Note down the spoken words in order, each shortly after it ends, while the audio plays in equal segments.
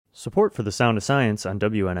Support for The Sound of Science on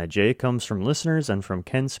WNIJ comes from listeners and from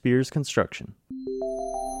Ken Spears Construction.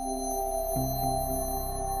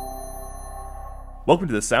 Welcome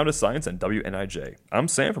to The Sound of Science on WNIJ. I'm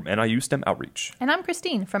Sam from NIU STEM Outreach. And I'm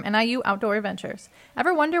Christine from NIU Outdoor Adventures.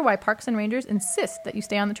 Ever wonder why parks and rangers insist that you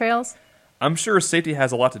stay on the trails? I'm sure safety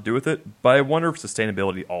has a lot to do with it, but I wonder if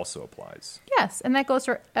sustainability also applies. Yes, and that goes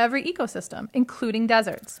for every ecosystem, including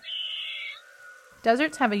deserts.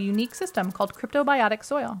 Deserts have a unique system called cryptobiotic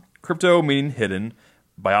soil. Crypto meaning hidden,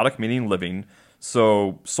 biotic meaning living,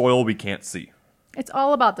 so soil we can't see. It's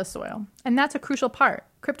all about the soil, and that's a crucial part.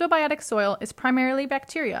 Cryptobiotic soil is primarily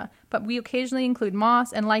bacteria, but we occasionally include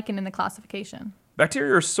moss and lichen in the classification.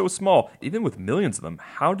 Bacteria are so small, even with millions of them,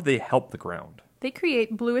 how do they help the ground? They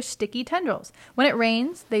create bluish sticky tendrils. When it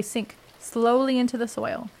rains, they sink slowly into the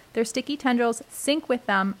soil. Their sticky tendrils sink with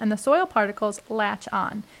them, and the soil particles latch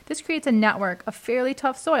on. This creates a network of fairly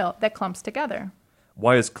tough soil that clumps together.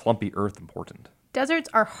 Why is clumpy earth important? Deserts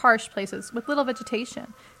are harsh places with little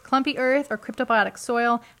vegetation. Clumpy earth or cryptobiotic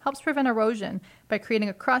soil helps prevent erosion by creating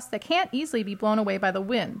a crust that can't easily be blown away by the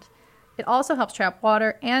wind. It also helps trap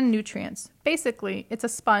water and nutrients. Basically, it's a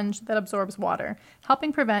sponge that absorbs water,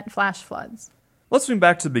 helping prevent flash floods. Let's swing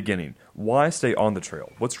back to the beginning. Why stay on the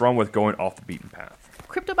trail? What's wrong with going off the beaten path?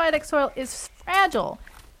 Cryptobiotic soil is fragile.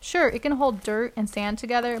 Sure, it can hold dirt and sand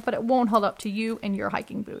together, but it won't hold up to you and your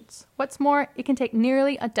hiking boots. What's more, it can take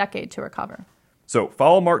nearly a decade to recover. So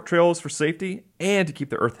follow marked trails for safety and to keep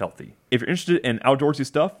the earth healthy. If you're interested in outdoorsy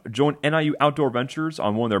stuff, join NIU Outdoor Adventures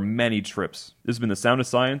on one of their many trips. This has been The Sound of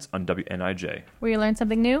Science on WNIJ. Where you learn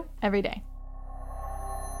something new every day.